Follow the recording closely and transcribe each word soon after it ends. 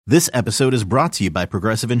This episode is brought to you by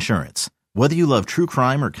Progressive Insurance. Whether you love true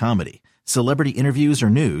crime or comedy, celebrity interviews or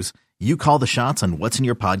news, you call the shots on what's in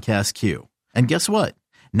your podcast queue. And guess what?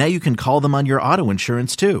 Now you can call them on your auto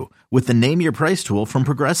insurance too with the Name Your Price tool from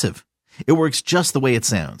Progressive. It works just the way it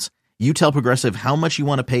sounds. You tell Progressive how much you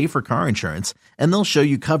want to pay for car insurance, and they'll show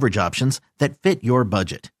you coverage options that fit your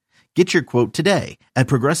budget. Get your quote today at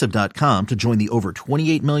Progressive.com to join the over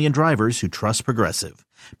 28 million drivers who trust Progressive.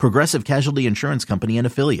 Progressive Casualty Insurance Company and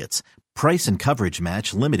Affiliates. Price and coverage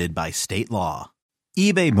match limited by state law.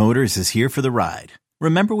 eBay Motors is here for the ride.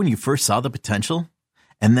 Remember when you first saw the potential?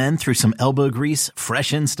 And then through some elbow grease,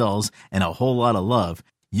 fresh installs, and a whole lot of love,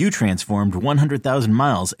 you transformed 100,000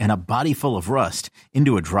 miles and a body full of rust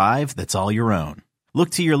into a drive that's all your own.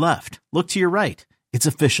 Look to your left. Look to your right. It's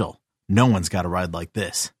official. No one's got a ride like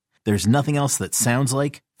this. There's nothing else that sounds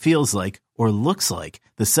like, feels like, or looks like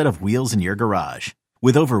the set of wheels in your garage.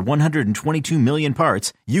 With over 122 million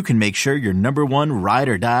parts, you can make sure your number one ride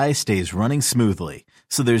or die stays running smoothly.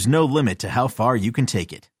 So there's no limit to how far you can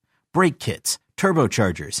take it. Brake kits,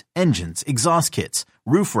 turbochargers, engines, exhaust kits,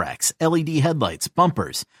 roof racks, LED headlights,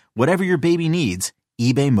 bumpers. Whatever your baby needs,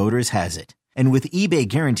 eBay Motors has it. And with eBay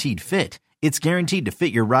Guaranteed Fit, it's guaranteed to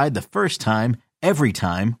fit your ride the first time, every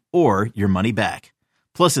time, or your money back.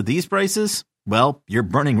 Plus, at these prices, well, you're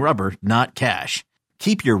burning rubber, not cash.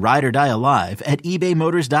 Keep your ride or die alive at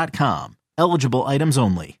ebaymotors.com. Eligible items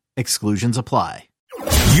only. Exclusions apply.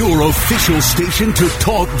 Your official station to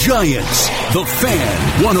talk Giants. The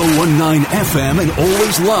Fan, 101.9 FM, and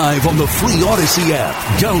always live on the free Odyssey app.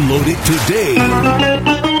 Download it today.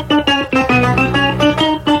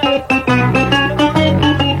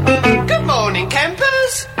 Good morning,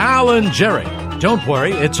 campers. Alan Jerry. Don't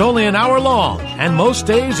worry, it's only an hour long, and most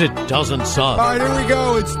days it doesn't suck. All right, here we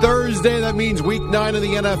go. It's Thursday. That means week 9 of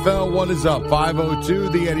the NFL. What is up?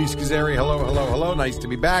 5:02, the Eddie Schizzeri. Hello, hello, hello. Nice to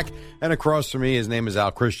be back. And across from me, his name is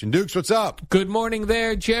Al Christian Dukes. What's up? Good morning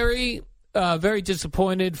there, Jerry. Very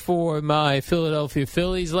disappointed for my Philadelphia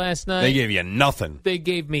Phillies last night. They gave you nothing. They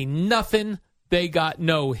gave me nothing. They got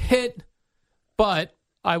no hit. But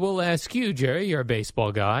I will ask you, Jerry, you're a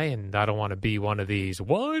baseball guy, and I don't want to be one of these.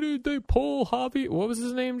 Why did they pull Javier? What was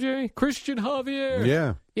his name, Jerry? Christian Javier.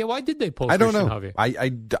 Yeah. Yeah, why did they pull Christian Javier?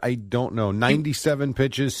 I don't know. 97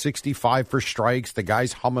 pitches, 65 for strikes. The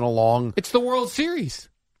guy's humming along. It's the World Series.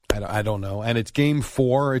 I don't know. And it's Game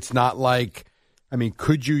 4. It's not like, I mean,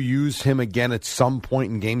 could you use him again at some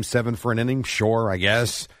point in Game 7 for an inning? Sure, I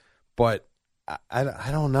guess. But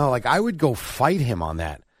I don't know. Like, I would go fight him on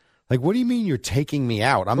that. Like, what do you mean you're taking me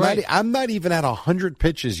out? I'm not even at 100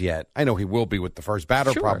 pitches yet. I know he will be with the first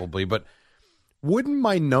batter probably, but wouldn't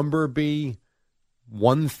my number be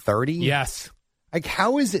 130? Yes. Like,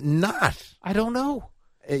 how is it not? I don't know.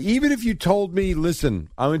 Even if you told me, listen,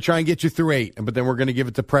 I'm going to try and get you through 8, but then we're going to give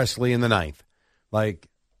it to Presley in the 9th. Like,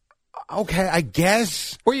 okay, I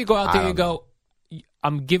guess. Or you go out there and go,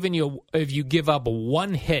 I'm giving you, if you give up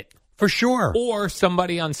one hit. For sure. Or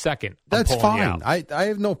somebody on second. That's fine. I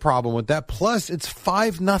have no problem with that. Plus, it's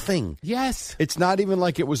 5-0. Yes. It's not even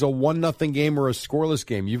like it was a 1-0 game or a scoreless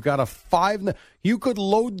game. You've got a 5. You could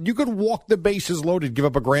walk the bases loaded, give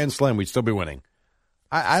up a grand slam. We'd still be winning.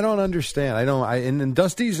 I don't understand. And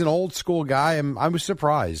Dusty's an old school guy. I was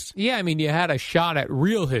surprised. Yeah, I mean, you had a shot at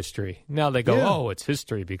real history. Now they go, oh, it's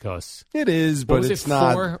history because it is, but it's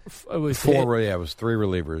not. It was 4. Yeah, it was 3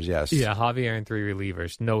 relievers. Yes. Yeah, Javier and 3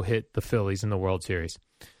 relievers. No hit the Phillies in the World Series.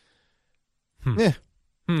 Yeah.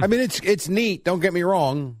 I mean, it's neat. Don't get me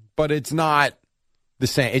wrong, but it's not the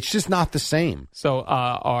same. It's just not the same. So,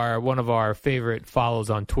 one of our favorite follows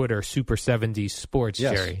on Twitter, Super 70s Sports,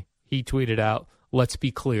 Jerry. He tweeted out, "Let's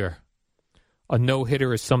be clear. A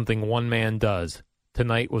no-hitter is something one man does.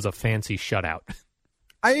 Tonight was a fancy shutout."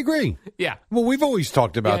 I agree. Yeah. Well, we've always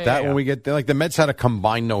talked about that when we get there. Like the Mets had a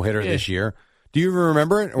combined no-hitter this year. Do you even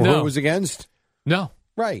remember it or who it was against? No.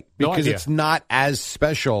 Right. Because it's not as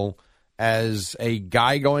special as a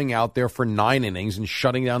guy going out there for 9 innings and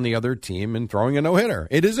shutting down the other team and throwing a no-hitter.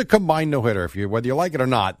 It is a combined no-hitter. Whether you like it or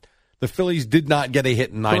not, the Phillies did not get a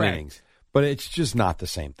hit in 9 innings. But it's just not the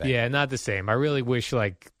same thing. Yeah, not the same. I really wish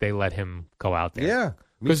they let him go out there. Yeah,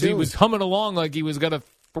 because he was humming along like he was going to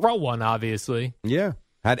throw one. Obviously, yeah,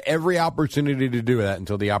 had every opportunity to do that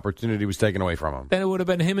until the opportunity was taken away from him. Then it would have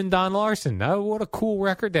been him and Don Larson. Oh, what a cool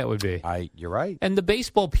record that would be. You're right. And the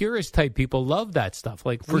baseball purist type people love that stuff.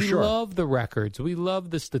 Like we love the records, we love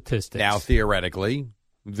the statistics. Now, theoretically,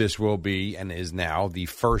 this will be and is now the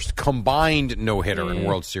first combined no-hitter in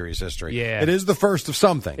World Series history. Yeah. It is the first of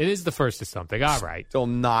something. It is the first of something. All right. Still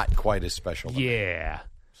not quite as special. Yeah.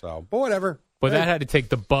 So, but whatever. But that had to take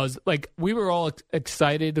the buzz. Like, we were all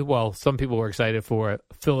excited. Well, some people were excited for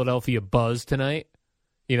Philadelphia buzz tonight.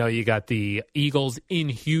 You know, you got the Eagles in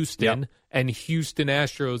Houston and Houston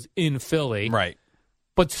Astros in Philly. Right.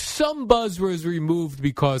 But some buzz was removed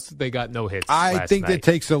because they got no hits. I think night. that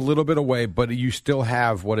takes a little bit away, but you still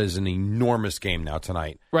have what is an enormous game now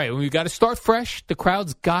tonight. Right. When you got to start fresh, the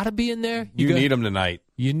crowd's got to be in there. You need them tonight.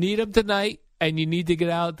 You need them tonight, and you need to get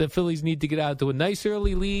out. The Phillies need to get out to a nice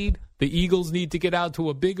early lead. The Eagles need to get out to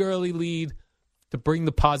a big early lead to bring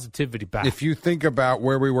the positivity back. If you think about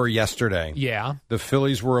where we were yesterday, the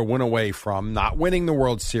Phillies were a win away from not winning the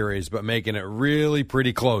World Series, but making it really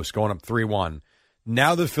pretty close, going up 3-1.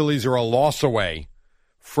 Now the Phillies are a loss away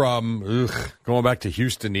from going back to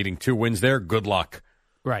Houston, needing 2 wins there. Good luck.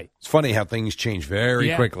 Right. It's funny how things change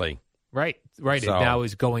very quickly. Right. So, it now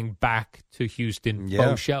is going back to Houston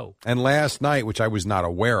faux show. And last night, which I was not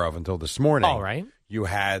aware of until this morning, all right, you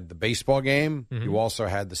had the baseball game. Mm-hmm. You also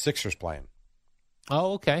had the Sixers playing.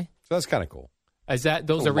 Oh, okay. So that's kind of cool. Is that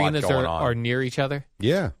those arenas are near each other?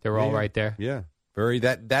 Yeah. They're all right there? Yeah.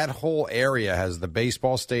 That whole area has the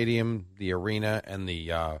baseball stadium, the arena, and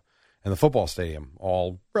the football stadium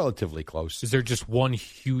all relatively close. Is there just one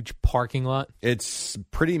huge parking lot? It's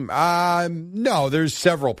pretty no, there's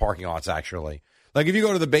several parking lots actually. Like if you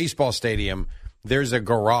go to the baseball stadium, there's a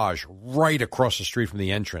garage right across the street from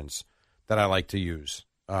the entrance that I like to use.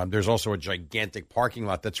 There's also a gigantic parking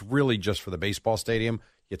lot that's really just for the baseball stadium.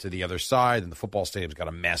 You get to the other side, and the football stadium's got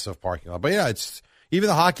a massive parking lot. But yeah, it's even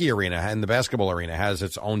the hockey arena and the basketball arena has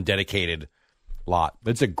its own dedicated lot.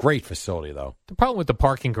 It's a great facility, though. The problem with the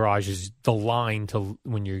parking garage is the line to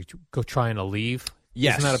when you're trying to leave.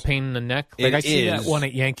 Yes. Isn't that a pain in the neck? Like I see that one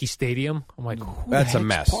at Yankee Stadium. I'm like, that's a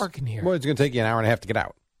mess. Parking here? Well, it's going to take you an hour and a half to get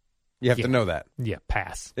out. You have to know that. Yeah,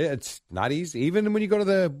 pass. It's not easy. Even when you go to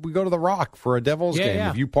the Rock for a Devils game,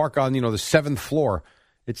 if you park on the 7th floor,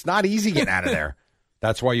 it's not easy getting out of there.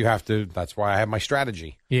 That's why That's why I have my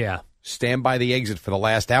strategy. Yeah. Stand by the exit for the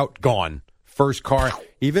last out. Gone. First car.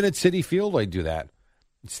 Even at Citi Field, I do that.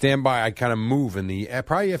 Stand by. I kind of move in the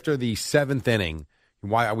probably after the 7th inning.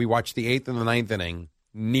 We watch the 8th and the 9th inning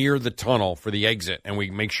near the tunnel for the exit, and we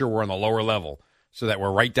make sure we're on the lower level so that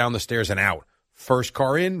we're right down the stairs and out. First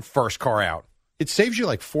car in, first car out. It saves you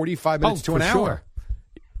like 45 minutes to an hour. Sure.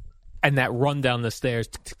 And that run down the stairs.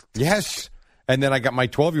 Yes. And then I got my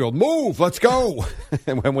 12-year-old, move, let's go.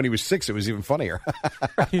 And when he was 6, it was even funnier.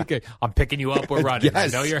 I'm picking you up, we're running.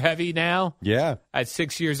 Yes. I know you're heavy now. Yeah. At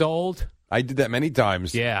 6 years old. I did that many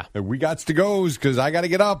times. Yeah. We got to goes because I got to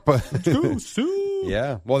get up. Too soon.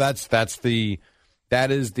 Yeah. Well, that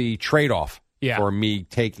is the trade-off for me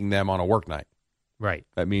taking them on a work night. Right.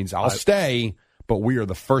 That means I'll stay, but we are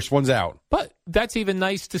the first ones out. But that's even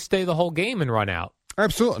nice to stay the whole game and run out.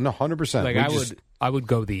 Absolutely. No, 100%. Like I would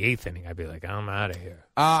go the 8th inning. I'd be like, I'm out of here.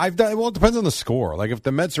 It depends on the score. Like if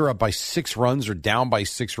the Mets are up by 6 runs or down by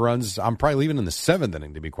 6 runs, I'm probably leaving in the 7th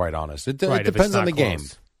inning, to be quite honest. It depends on the game.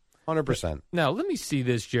 100%. Now, let me see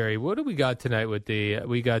this, Jerry. What do we got tonight with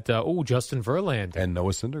we got Justin Verlander. And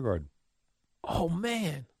Noah Syndergaard. Oh,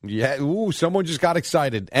 man. Yeah. Ooh, someone just got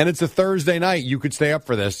excited. And it's a Thursday night. You could stay up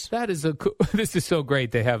for this. This is so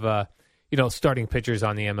great. They have, starting pitchers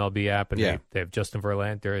on the MLB app, and they have Justin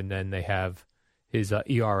Verlander, and then they have his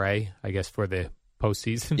ERA, I guess, for the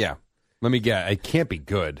postseason. Yeah. Let me guess. It can't be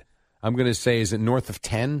good. I'm going to say, is it north of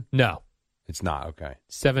 10? No. It's not. Okay.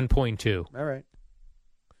 7.2. All right.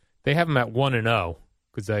 They have him at 1-0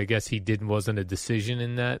 because I guess wasn't a decision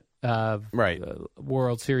in that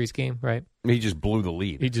World Series game, right? He just blew the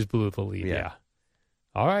lead. Yeah.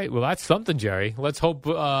 All right. Well, that's something, Jerry. Let's hope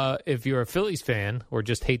if you're a Phillies fan or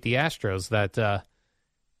just hate the Astros that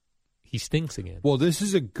he stinks again. Well, this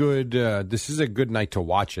is a good night to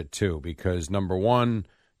watch it too because number one,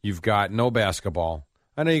 you've got no basketball.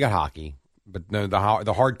 I know you got hockey, but the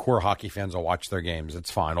hardcore hockey fans will watch their games.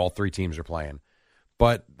 It's fine. All 3 teams are playing,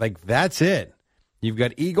 but that's it. You've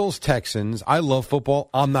got Eagles, Texans. I love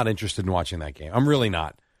football. I'm not interested in watching that game. I'm really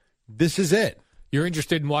not. This is it. You're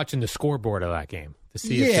interested in watching the scoreboard of that game to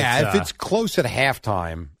see if it's close at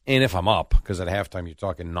halftime, and if I'm up, because at halftime you're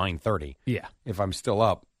talking 9:30. Yeah. If I'm still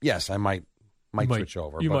up, yes, I might switch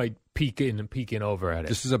over. You might peek in over at it.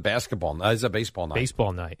 This is a baseball night.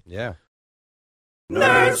 Baseball night. Yeah.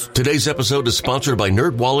 Nerds! Today's episode is sponsored by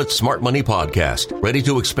NerdWallet's Smart Money Podcast. Ready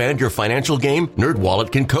to expand your financial game?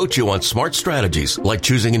 NerdWallet can coach you on smart strategies like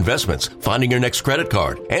choosing investments, finding your next credit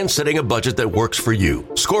card, and setting a budget that works for you.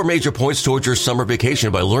 Score major points towards your summer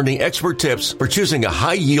vacation by learning expert tips for choosing a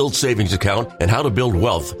high-yield savings account and how to build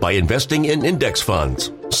wealth by investing in index funds.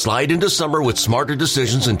 Slide into summer with smarter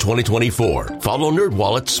decisions in 2024. Follow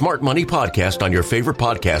NerdWallet's Smart Money Podcast on your favorite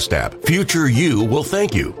podcast app. Future you will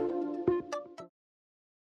thank you.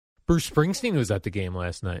 Bruce Springsteen was at the game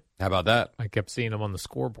last night. How about that? I kept seeing him on the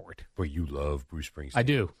scoreboard. Well, you love Bruce Springsteen. I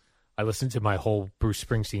do. I listened to my whole Bruce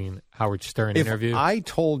Springsteen, Howard Stern interview. If I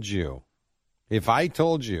told you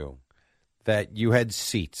that you had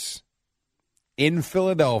seats in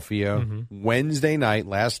Philadelphia Wednesday night,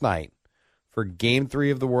 last night, for Game 3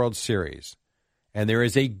 of the World Series, and there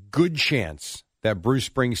is a good chance that Bruce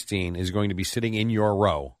Springsteen is going to be sitting in your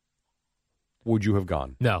row, would you have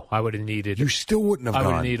gone? No, I would have needed. You still wouldn't have gone. I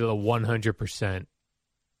would have needed a 100%.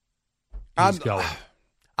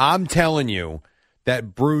 I'm telling you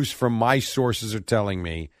that Bruce, from my sources, are telling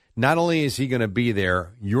me, not only is he going to be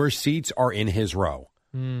there, your seats are in his row.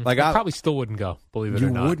 I probably still wouldn't go, believe it or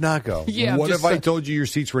not. You would not go? Yeah. What if I told you your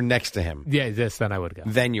seats were next to him? Yeah, then I would go.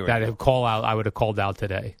 Then you would go. I would have called out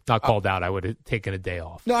today. Not called out. I would have taken a day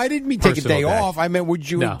off. No, I didn't mean take a day off. I meant,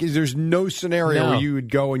 would you? No. There's no scenario where you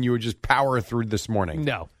would go and you would just power through this morning.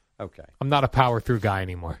 No. Okay. I'm not a power through guy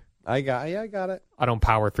anymore. I got it. I don't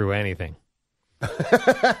power through anything.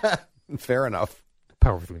 Fair enough.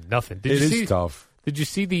 Power through nothing. It is tough. Did you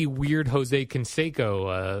see the weird Jose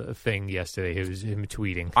Canseco thing yesterday? It was him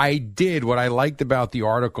tweeting. I did. What I liked about the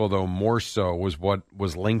article, though, more so was what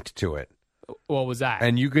was linked to it. What was that?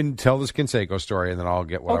 And you can tell this Canseco story, and then I'll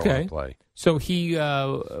get what I want to play. So he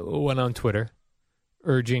went on Twitter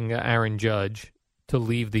urging Aaron Judge to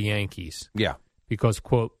leave the Yankees. Yeah. Because,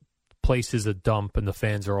 quote, place is a dump and the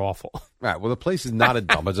fans are awful. Right. Well, the place is not a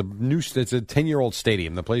dump. It's a 10-year-old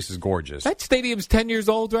stadium. The place is gorgeous. That stadium's 10 years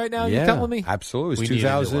old right now, you're telling me? Absolutely. It was We need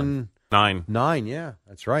a new 2009. Yeah,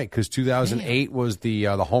 that's right. Because 2008 was the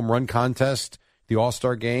home run contest, the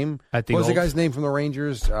All-Star game. What was the guy's name from the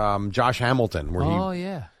Rangers? Josh Hamilton, where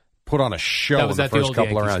he put on a show in the first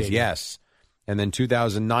couple of rounds. Yes. And then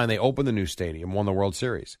 2009, they opened the new stadium, won the World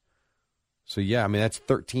Series. So, yeah, I mean, that's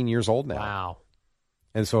 13 years old now. Wow.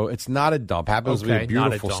 And so it's not a dump. Happens to be a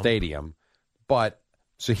beautiful stadium. But,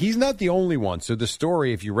 so he's not the only one. So the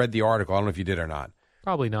story, if you read the article, I don't know if you did or not.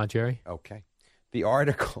 Probably not, Jerry. Okay. The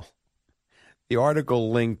article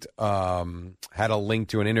linked, had a link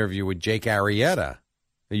to an interview with Jake Arrieta.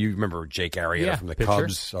 You remember Jake Arrieta from the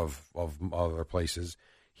Cubs of other places.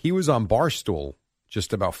 He was on Barstool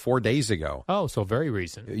just about 4 days ago. Oh, so very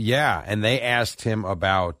recent. Yeah, and they asked him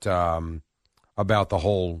about the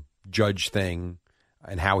whole Judge thing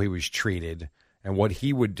and how he was treated and what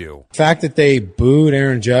he would do. The fact that they booed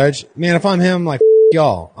Aaron Judge, man, if I'm him, like,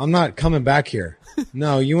 y'all, I'm not coming back here.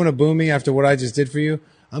 No, you want to boo me after what I just did for you?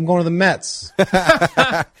 I'm going to the Mets.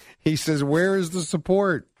 He says, where is the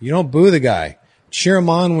support? You don't boo the guy. Cheer him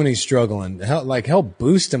on when he's struggling. Help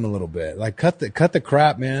boost him a little bit. Like, cut the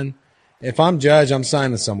crap, man. If I'm Judge, I'm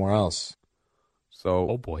signing somewhere else. So,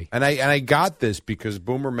 oh boy. And I got this because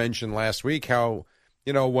Boomer mentioned last week how,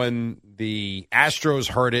 when the Astros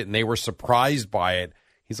heard it and they were surprised by it,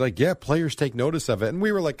 he's like, yeah, players take notice of it. And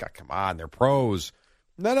we were like, oh, come on, they're pros.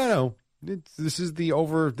 No. This is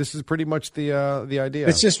pretty much the idea.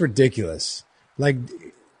 It's just ridiculous. Like,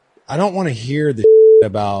 I don't want to hear the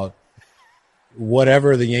about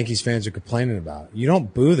whatever the Yankees fans are complaining about. You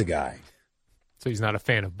don't boo the guy. So he's not a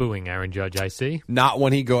fan of booing Aaron Judge, I see. Not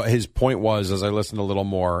when his point was, as I listened a little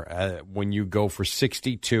more, when you go for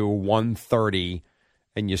 62, 130,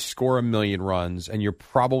 and you score 1 million runs, and you're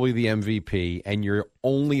probably the MVP, and you're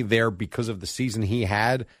only there because of the season he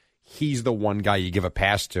had, he's the one guy you give a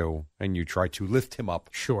pass to, and you try to lift him up.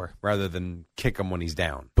 Sure. Rather than kick him when he's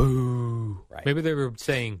down. Boo. Right. Maybe they were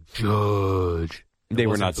saying, Judge. They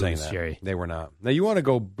were not saying that. Jerry. They were not. Now, you want to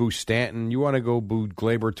go boo Stanton. You want to go boo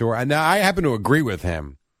Gleyber Tour. And now I happen to agree with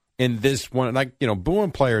him in this one. Like,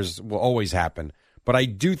 booing players will always happen. But I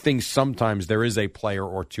do think sometimes there is a player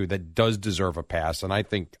or two that does deserve a pass. And I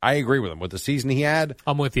think I agree with him. With the season he had,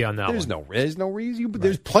 I'm with you on that There's no reason.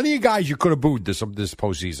 There's plenty of guys you could have booed this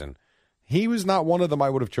postseason. He was not one of them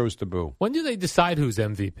I would have chose to boo. When do they decide who's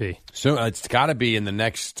MVP? So it's got to be in the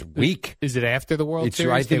next week. Is it after the World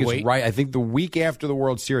Series? I think it's right. I think the week after the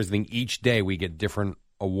World Series, I think each day we get different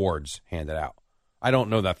awards handed out. I don't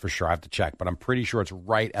know that for sure. I have to check, but I'm pretty sure it's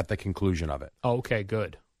right at the conclusion of it. Oh, okay,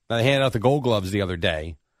 good. Now, they handed out the Gold Gloves the other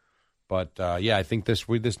day, but I think this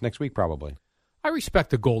next week probably. I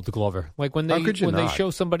respect a Gold Glover. Like when they not? show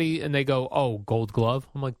somebody and they go, "Oh, Gold Glove,"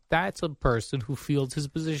 I'm like, that's a person who fields his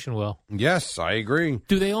position well. Yes, I agree.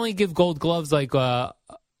 Do they only give Gold Gloves like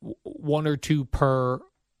one or two per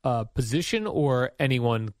position, or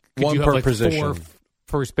anyone? Could One you per have like position. 4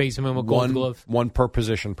 first basemen with Gold Glove? One per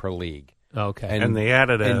position per league. Okay. And they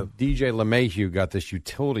added a DJ LeMahieu got this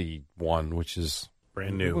utility one, which is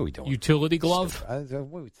brand new. What are we doing? Utility glove?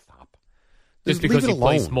 Stop. Just leave because it he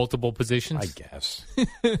plays alone. multiple positions? I guess.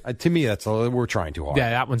 To me, we're trying too hard.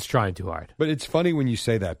 Yeah, that one's trying too hard. But it's funny when you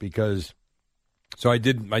say that because, so I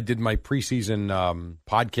did my preseason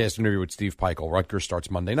podcast interview with Steve Peichel. Rutgers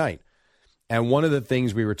starts Monday night. And one of the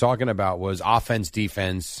things we were talking about was offense,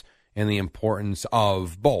 defense, and the importance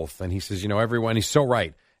of both. And he says, everyone, he's so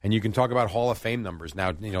right. And you can talk about Hall of Fame numbers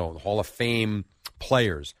now, Hall of Fame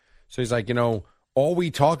players. So he's like, all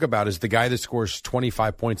we talk about is the guy that scores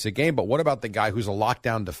 25 points a game. But what about the guy who's a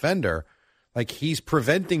lockdown defender? Like he's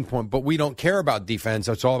preventing point, but we don't care about defense.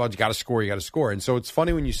 It's all about you got to score. And so it's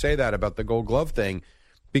funny when you say that about the Gold Glove thing,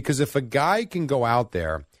 because if a guy can go out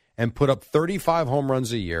there and put up 35 home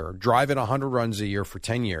runs a year, drive in 100 runs a year for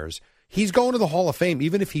 10 years, he's going to the Hall of Fame,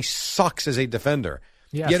 even if he sucks as a defender.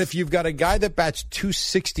 Yes. Yet if you've got a guy that bats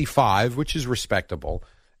 .265, which is respectable,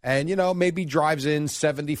 and, maybe drives in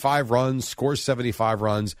 75 runs, scores 75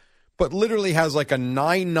 runs, but literally has like a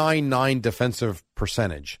 .999 defensive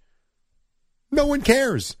percentage, no one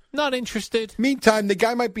cares. Not interested. Meantime, the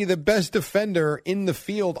guy might be the best defender in the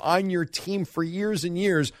field on your team for years and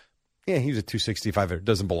years. Yeah, he was a .265. It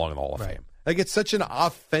doesn't belong in the Hall of Fame. Like, it's such an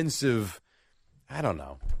offensive, I don't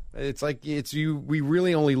know. It's like we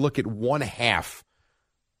really only look at one half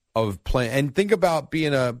of play. And think about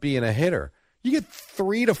being a hitter. You get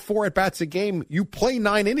 3 to 4 at bats a game. You play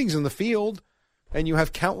 9 innings in the field, and you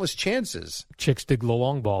have countless chances. Chicks dig the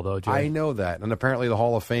long ball, though, Joe. I know that, and apparently the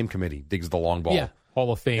Hall of Fame committee digs the long ball. Yeah,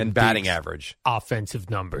 Hall of Fame and batting average,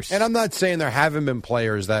 offensive numbers. And I'm not saying there haven't been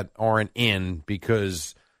players that aren't in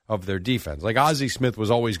because of their defense. Like Ozzie Smith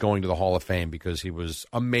was always going to the Hall of Fame because he was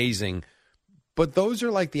amazing. But those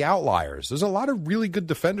are like the outliers. There's a lot of really good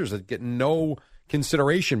defenders that get no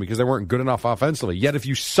consideration because they weren't good enough offensively. Yet if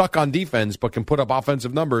you suck on defense but can put up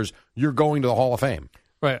offensive numbers, you're going to the Hall of Fame.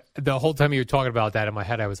 Right. The whole time you were talking about that in my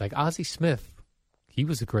head, I was like, Ozzie Smith, he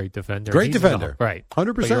was a great defender. Great defender. Right.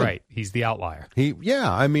 100%. But you're right. He's the outlier.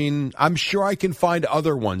 I mean, I'm sure I can find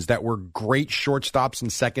other ones that were great shortstops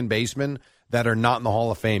and second basemen that are not in the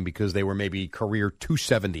Hall of Fame because they were maybe career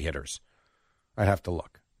 .270 hitters. I'd have to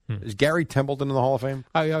look. Is Gary Templeton in the Hall of Fame?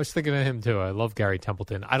 I was thinking of him, too. I love Gary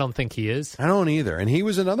Templeton. I don't think he is. I don't either. And he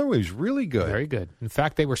was another one who's really good. Very good. In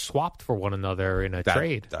fact, they were swapped for one another in a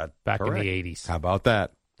trade back correct. in the 80s. How about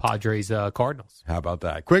that? Padres, Cardinals. How about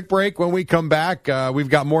that? Quick break. When we come back, we've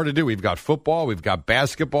got more to do. We've got football. We've got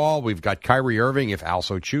basketball. We've got Kyrie Irving, if Al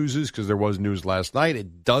so chooses, because there was news last night.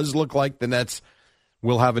 It does look like the Nets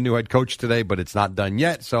will have a new head coach today, but it's not done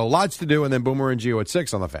yet. So lots to do. And then Boomer and Gio at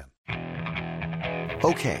 6 on the Fan.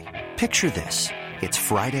 Okay, picture this. It's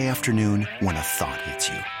Friday afternoon when a thought hits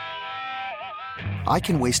you. I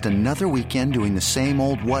can waste another weekend doing the same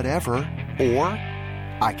old whatever, or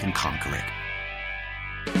I can conquer it.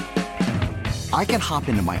 I can hop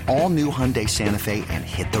into my all-new Hyundai Santa Fe and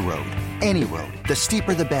hit the road. Any road. The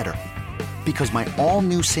steeper, the better. Because my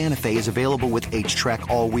all-new Santa Fe is available with H-Track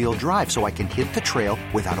all-wheel drive, so I can hit the trail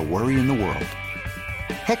without a worry in the world.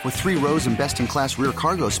 Heck, with 3 rows and best-in-class rear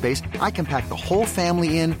cargo space, I can pack the whole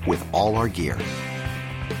family in with all our gear.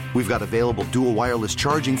 We've got available dual wireless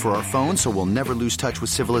charging for our phones, so we'll never lose touch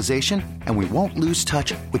with civilization, and we won't lose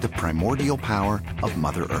touch with the primordial power of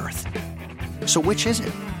Mother Earth. So which is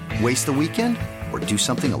it? Waste the weekend or do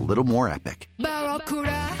something a little more epic?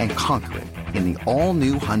 And conquer it in the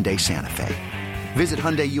all-new Hyundai Santa Fe. Visit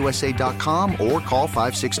HyundaiUSA.com or call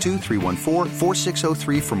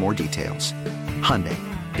 562-314-4603 for more details. Hyundai,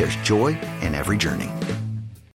 there's joy in every journey.